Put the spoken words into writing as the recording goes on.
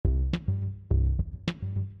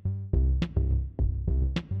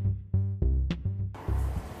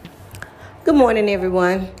Good morning,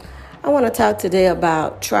 everyone. I want to talk today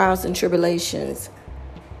about trials and tribulations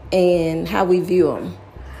and how we view them.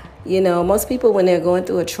 You know, most people, when they're going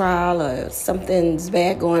through a trial or something's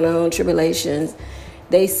bad going on, tribulations,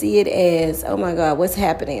 they see it as, oh my God, what's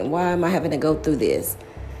happening? Why am I having to go through this?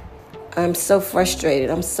 I'm so frustrated.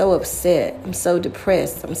 I'm so upset. I'm so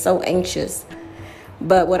depressed. I'm so anxious.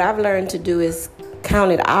 But what I've learned to do is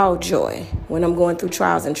count it all joy when I'm going through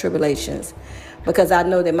trials and tribulations, because I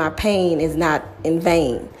know that my pain is not in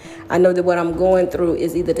vain. I know that what I'm going through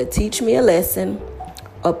is either to teach me a lesson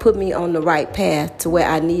or put me on the right path to where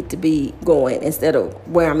I need to be going instead of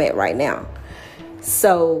where I'm at right now.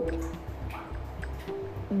 So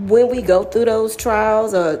when we go through those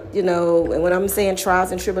trials, or, you know, and when I'm saying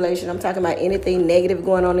trials and tribulation, I'm talking about anything negative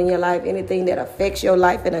going on in your life, anything that affects your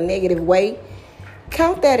life in a negative way.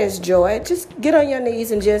 Count that as joy. Just get on your knees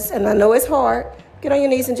and I know it's hard, get on your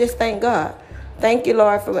knees and just thank God. Thank you,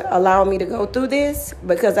 Lord, for allowing me to go through this,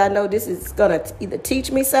 because I know this is going to either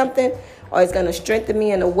teach me something or it's going to strengthen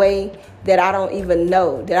me in a way that I don't even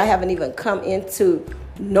know, that I haven't even come into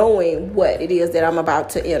knowing what it is that I'm about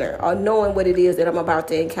to enter, or knowing what it is that I'm about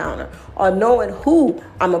to encounter, or knowing who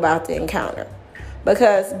I'm about to encounter.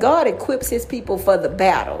 Because God equips his people for the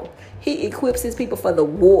battle. He equips his people for the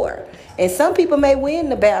war. And some people may win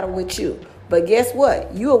the battle with you, but guess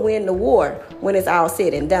what? You'll win the war when it's all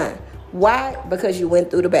said and done. Why? Because you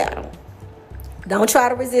went through the battle. Don't try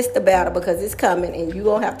to resist the battle, because it's coming and you're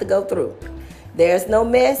going to have to go through. There's no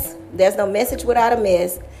message without a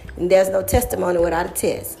mess, and there's no testimony without a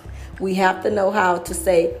test. We have to know how to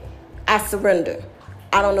say, I surrender.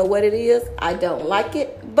 I don't know what it is. I don't like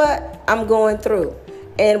it, but I'm going through.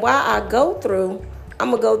 And while I go through, I'm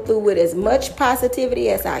going to go through with as much positivity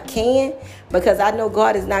as I can, because I know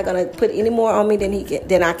God is not going to put any more on me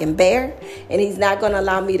than I can bear. And he's not going to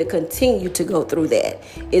allow me to continue to go through that.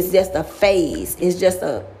 It's just a phase. It's just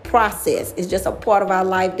a process. It's just a part of our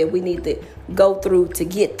life that we need to go through to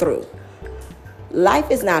get through. Life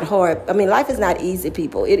is not hard. Life is not easy,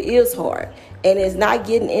 people. It is hard. And it's not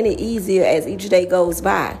getting any easier as each day goes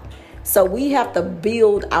by. So we have to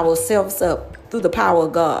build ourselves up through the power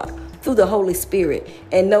of God, through the Holy Spirit,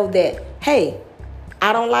 and know that, hey,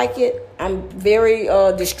 I don't like it. I'm very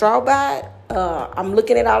distraught by it. I'm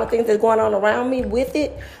looking at all the things that's going on around me with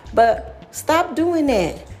it. But stop doing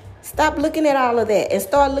that. Stop looking at all of that and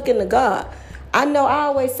start looking to God. I know I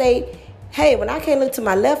always say, hey, when I can't look to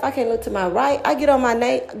my left, I can't look to my right, I get down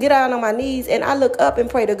on my knees and I look up and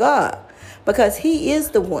pray to God, because he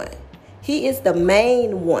is the one. He is the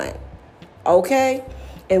main one. Okay?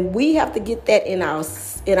 And we have to get that in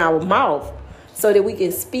our mouth so that we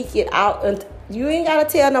can speak it out. And you ain't got to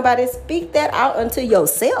tell nobody. Speak that out unto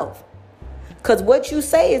yourself. Because what you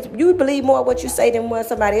say is, you believe more what you say than what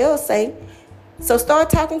somebody else say. So start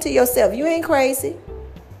talking to yourself. You ain't crazy.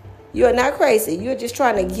 You are not crazy. You're just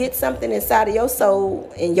trying to get something inside of your soul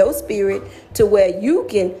and your spirit to where you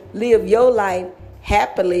can live your life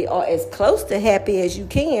happily, or as close to happy as you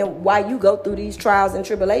can, while you go through these trials and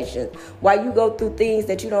tribulations, while you go through things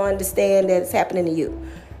that you don't understand that's happening to you.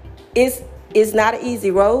 It's not an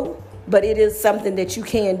easy road, but it is something that you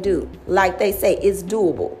can do. Like they say, it's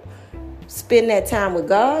doable. Spend that time with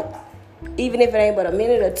God, even if it ain't but a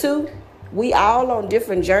minute or two. We all on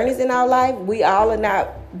different journeys in our life. We all are not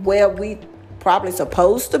where we probably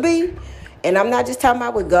supposed to be. And I'm not just talking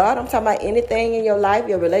about with God. I'm talking about anything in your life,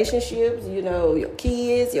 your relationships, your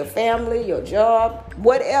kids, your family, your job,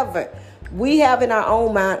 whatever. We have in our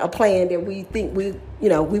own mind a plan that we think we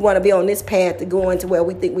want to be on this path to go into where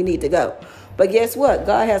we think we need to go. But guess what?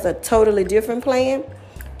 God has a totally different plan.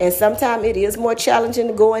 And sometimes it is more challenging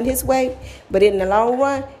to go in his way. But in the long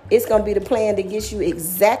run, it's going to be the plan that gets you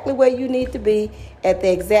exactly where you need to be at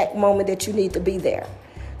the exact moment that you need to be there.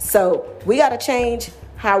 So we got to change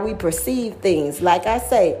how we perceive things. Like I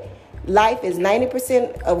say, life is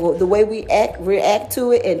 90% of the way we react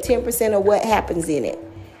to it, and 10% of what happens in it.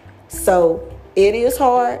 So it is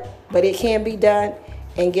hard, but it can be done.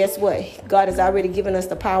 And guess what? God has already given us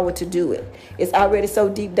the power to do it. It's already so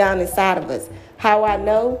deep down inside of us. How I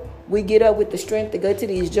know? We get up with the strength to go to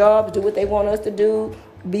these jobs, do what they want us to do,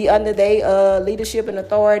 be under their leadership and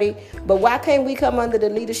authority. But why can't we come under the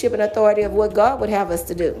leadership and authority of what God would have us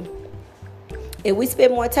to do? If we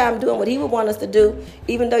spend more time doing what he would want us to do,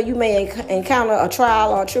 even though you may encounter a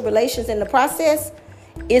trial or tribulations in the process,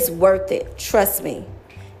 it's worth it. Trust me.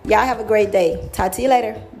 Y'all have a great day. Talk to you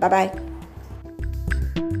later. Bye-bye.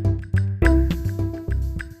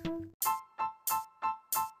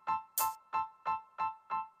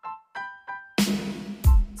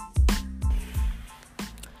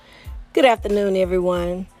 Good afternoon,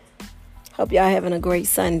 everyone. Hope y'all having a great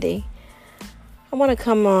Sunday. I want to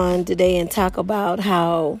come on today and talk about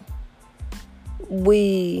how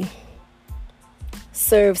we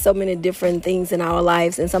serve so many different things in our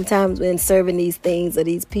lives. And sometimes when serving these things or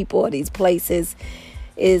these people or these places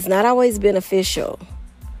is not always beneficial,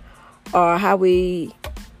 or how we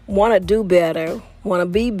want to do better, want to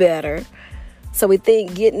be better. So we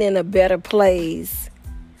think getting in a better place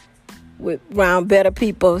around better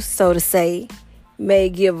people, so to say, may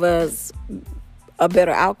give us a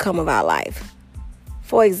better outcome of our life.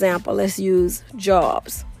 For example, let's use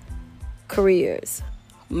jobs, careers,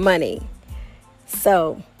 money.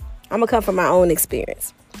 So I'm going to come from my own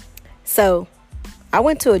experience. So I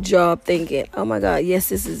went to a job thinking, oh my God, yes,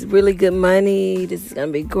 this is really good money. This is going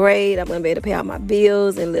to be great. I'm going to be able to pay all my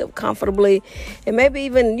bills and live comfortably, and maybe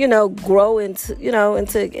even, grow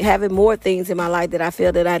into having more things in my life that I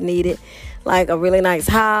feel that I needed, like a really nice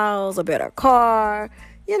house, a better car,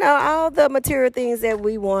 all the material things that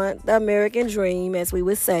we want, the American dream, as we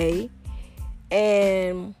would say.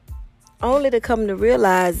 And only to come to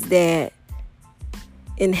realize that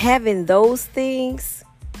in having those things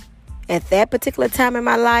at that particular time in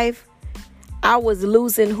my life, I was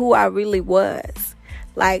losing who I really was.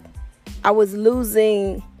 Like, I was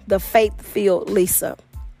losing the faith-filled Lisa.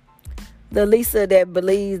 The Lisa that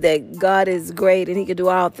believes that God is great and he can do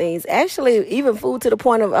all things. Actually, even food to the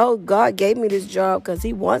point of, oh, God gave me this job because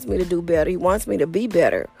he wants me to do better. He wants me to be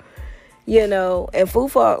better, and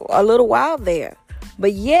food for a little while there.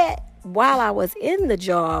 But yet, while I was in the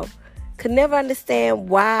job, could never understand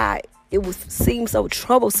why it seemed so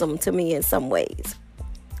troublesome to me in some ways.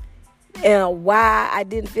 And why I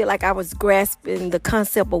didn't feel like I was grasping the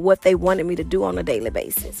concept of what they wanted me to do on a daily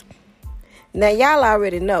basis. Now, y'all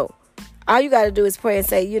already know. All you got to do is pray and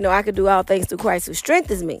say, I can do all things through Christ who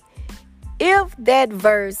strengthens me. If that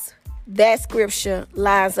verse, that scripture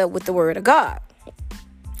lines up with the word of God.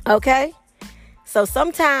 Okay? So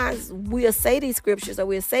sometimes we'll say these scriptures or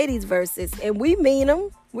we'll say these verses and we mean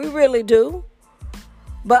them. We really do.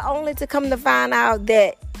 But only to come to find out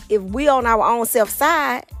that if we on our own self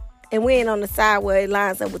side and we ain't on the side where it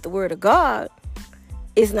lines up with the word of God,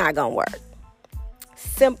 it's not going to work.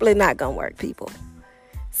 Simply not going to work, people.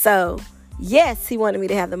 So, yes, he wanted me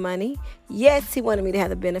to have the money. Yes, he wanted me to have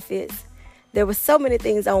the benefits. There were so many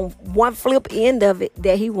things on one flip end of it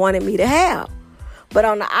that he wanted me to have. But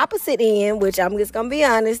on the opposite end, which I'm just going to be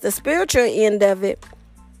honest, the spiritual end of it,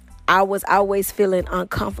 I was always feeling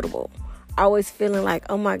uncomfortable. Always feeling like,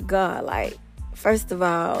 oh my God, like, first of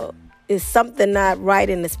all, is something not right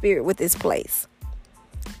in the spirit with this place.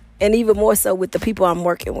 And even more so with the people I'm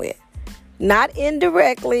working with. Not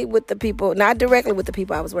directly with the people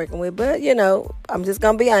I was working with, but, I'm just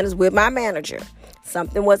going to be honest, with my manager.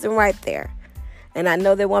 Something wasn't right there. And I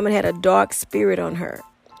know that woman had a dark spirit on her.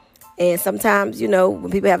 And sometimes, when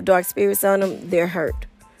people have dark spirits on them, they're hurt.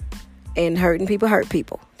 And hurting people hurt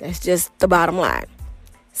people. That's just the bottom line.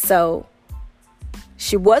 So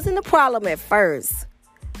she wasn't a problem at first.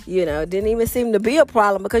 Didn't even seem to be a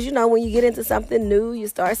problem because, when you get into something new, you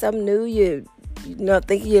start something new, you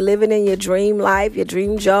thinking you're living in your dream life, your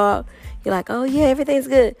dream job. You're like, oh, yeah, everything's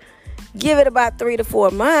good. Give it about 3 to 4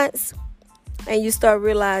 months, and you start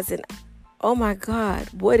realizing, oh, my God,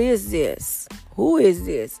 what is this? Who is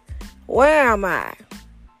this? Where am I?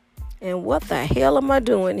 And what the hell am I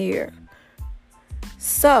doing here?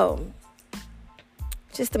 So,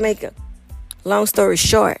 just to make a long story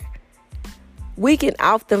short, we can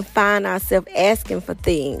often find ourselves asking for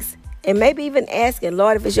things. And maybe even asking,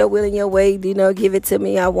 Lord, if it's your will and your way, give it to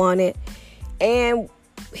me. I want it. And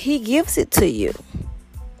he gives it to you.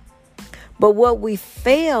 But what we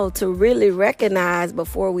fail to really recognize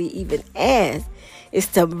before we even ask is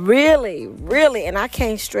to really, really, and I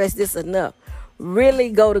can't stress this enough, really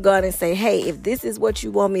go to God and say, hey, if this is what you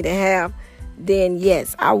want me to have, then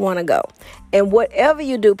yes, I want to go. And whatever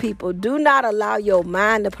you do, people, do not allow your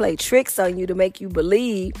mind to play tricks on you to make you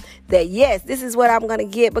believe that, yes, this is what I'm going to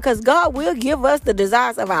get, because God will give us the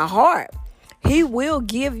desires of our heart. He will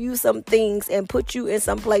give you some things and put you in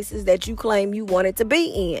some places that you claim you wanted to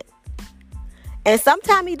be in. And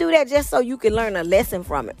sometimes he do that just so you can learn a lesson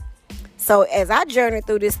from it. So as I journey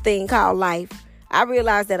through this thing called life, I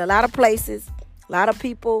realized that a lot of places, a lot of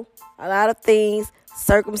people, a lot of things,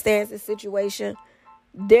 circumstances, situation,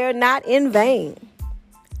 they're not in vain.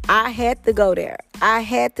 I had to go there. I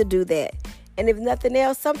had to do that. And if nothing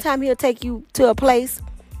else, sometimes he'll take you to a place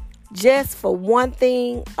just for one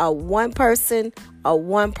thing or one person or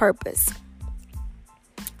one purpose.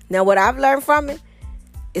 Now, what I've learned from it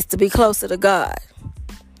is to be closer to God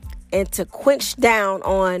and to quench down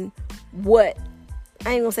on what,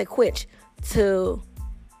 I ain't gonna say quench, to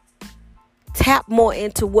tap more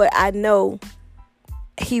into what I know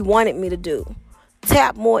he wanted me to do.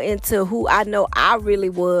 Tap more into who I know I really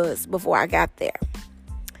was before I got there.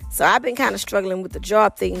 So I've been kind of struggling with the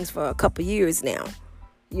job things for a couple years now,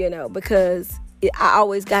 because I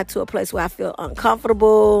always got to a place where I feel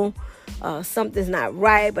uncomfortable. Something's not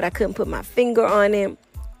right, but I couldn't put my finger on it.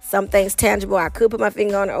 Something's tangible, I could put my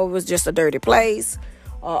finger on it, or it was just a dirty place.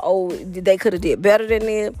 Or they could have did better than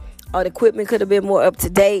it. Or the equipment could have been more up to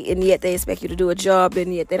date, and yet they expect you to do a job,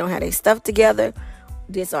 and yet they don't have their stuff together.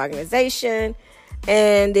 Disorganization.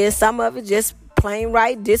 And then some of it just plain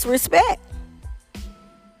right disrespect.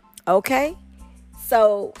 Okay?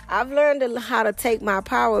 So I've learned how to take my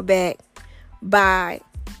power back by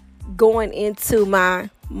going into my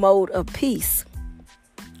mode of peace.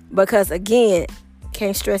 Because again,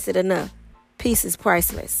 can't stress it enough. Peace is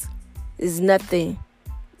priceless. It's nothing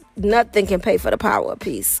can pay for the power of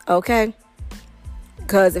peace. Okay?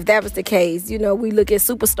 Because if that was the case, we look at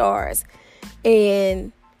superstars,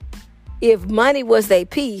 and if money was their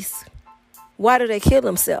peace, why do they kill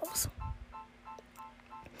themselves?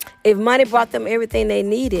 If money brought them everything they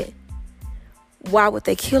needed, why would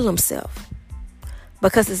they kill themselves?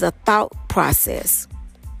 Because it's a thought process.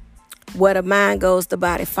 Where the mind goes, the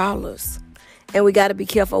body follows. And we got to be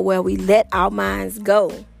careful where we let our minds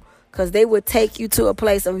go. Because they would take you to a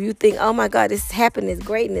place of you think, oh my God, this happened, it's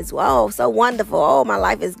great, and it's so wonderful. Oh, my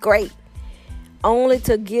life is great. Only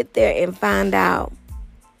to get there and find out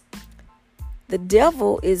the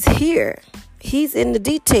devil is here. He's in the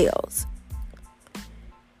details.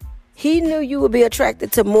 He knew you would be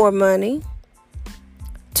attracted to more money,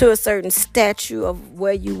 to a certain statue of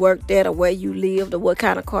where you worked at or where you lived or what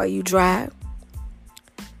kind of car you drive.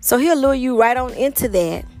 So he'll lure you right on into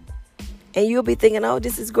that. And you'll be thinking, oh,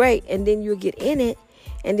 this is great. And then you'll get in it.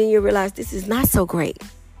 And then you'll realize this is not so great.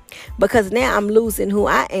 Because now I'm losing who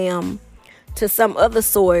I am to some other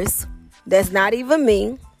source that's not even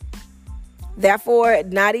me. Therefore,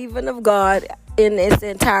 not even of God in its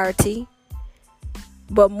entirety.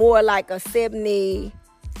 But more like a 70-30.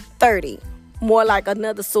 More like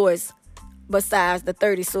another source besides the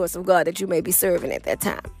 30 source of God that you may be serving at that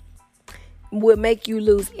time. Will make you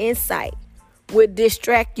lose insight. Would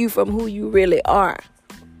distract you from who you really are.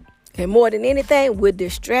 And more than anything, would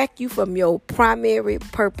distract you from your primary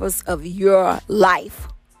purpose of your life.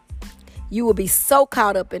 You will be so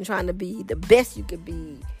caught up in trying to be the best you could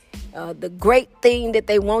be, the great thing that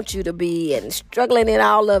they want you to be, and struggling in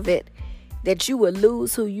all of it, that you will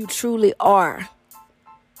lose who you truly are.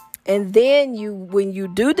 And then when you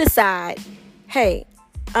do decide, hey,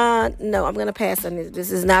 no, I'm going to pass on this. This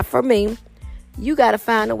is not for me. You got to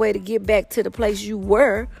find a way to get back to the place you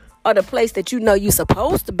were, or the place that you're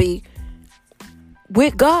supposed to be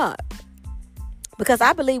with God. Because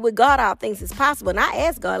I believe with God, all things is possible. And I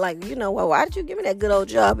asked God, well, why did you give me that good old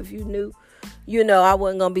job if you knew, I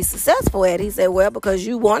wasn't going to be successful at it? He said, well, because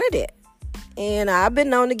you wanted it. And I've been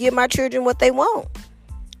known to give my children what they want.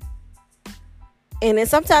 And then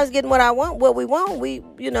sometimes getting what we want,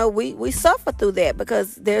 we suffer through that,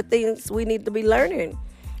 because there are things we need to be learning.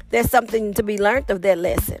 There's something to be learned of that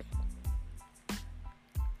lesson.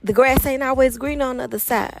 The grass ain't always green on the other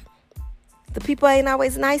side. The people ain't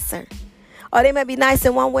always nicer. Or they may be nice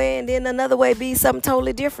in one way and then another way be something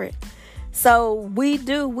totally different. So we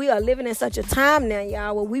are living in such a time now,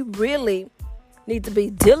 y'all, where we really need to be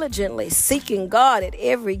diligently seeking God at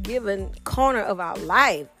every given corner of our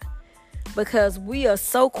life. Because we are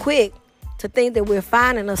so quick to think that we're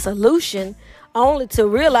finding a solution, only to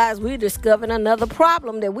realize we're discovering another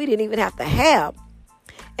problem that we didn't even have to have.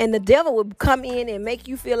 And the devil would come in and make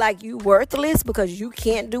you feel like you worthless because you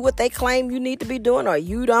can't do what they claim you need to be doing, or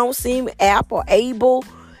you don't seem apt or able.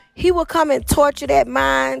 He will come and torture that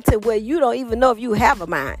mind to where you don't even know if you have a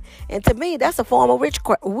mind. And to me, that's a form of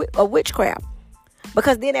witchcraft.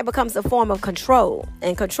 Because then it becomes a form of control.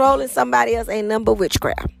 And controlling somebody else ain't nothing but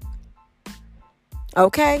witchcraft.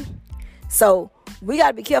 Okay? So we got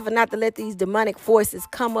to be careful not to let these demonic forces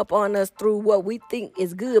come up on us through what we think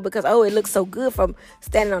is good, because, it looks so good from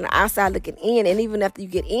standing on the outside looking in. And even after you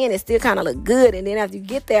get in, it still kind of look good. And then after you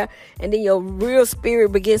get there, and then your real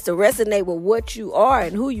spirit begins to resonate with what you are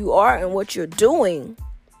and who you are and what you're doing,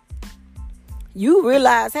 you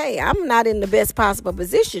realize, hey, I'm not in the best possible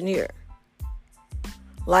position here.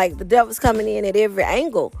 Like, the devil's coming in at every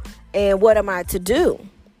angle. And what am I to do?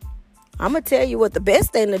 I'm going to tell you what the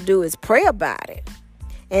best thing to do is pray about it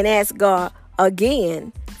and ask God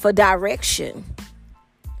again for direction,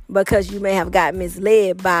 because you may have got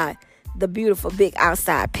misled by the beautiful big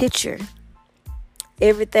outside picture.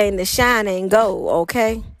 Everything that shine ain't gold,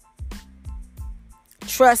 okay?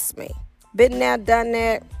 Trust me. Been there, done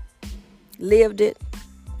that, lived it.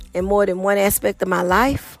 in more than one aspect of my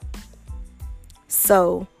life.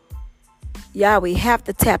 So, y'all, we have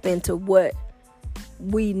to tap into what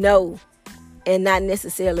we know and not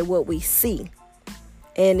necessarily what we see.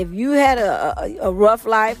 And if you had a rough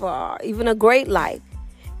life or even a great life,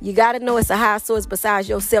 you got to know it's a higher source besides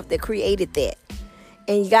yourself that created that.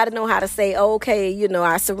 And you got to know how to say, okay,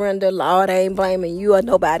 I surrender, Lord, I ain't blaming you or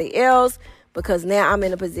nobody else, because now I'm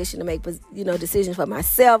in a position to make, decisions for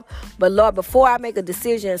myself. But Lord, before I make a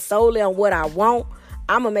decision solely on what I want,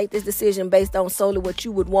 I'm going to make this decision based on solely what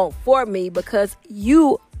you would want for me, because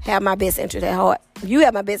you have my best interest at heart. You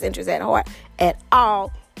have my best interest at heart at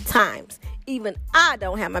all times. Even I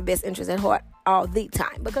don't have my best interest at heart all the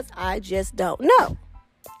time, because I just don't know.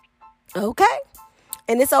 Okay?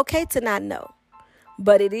 And it's okay to not know.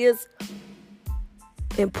 But it is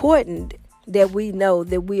important that we know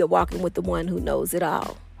that we are walking with the one who knows it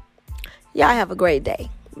all. Y'all have a great day.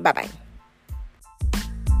 Bye-bye.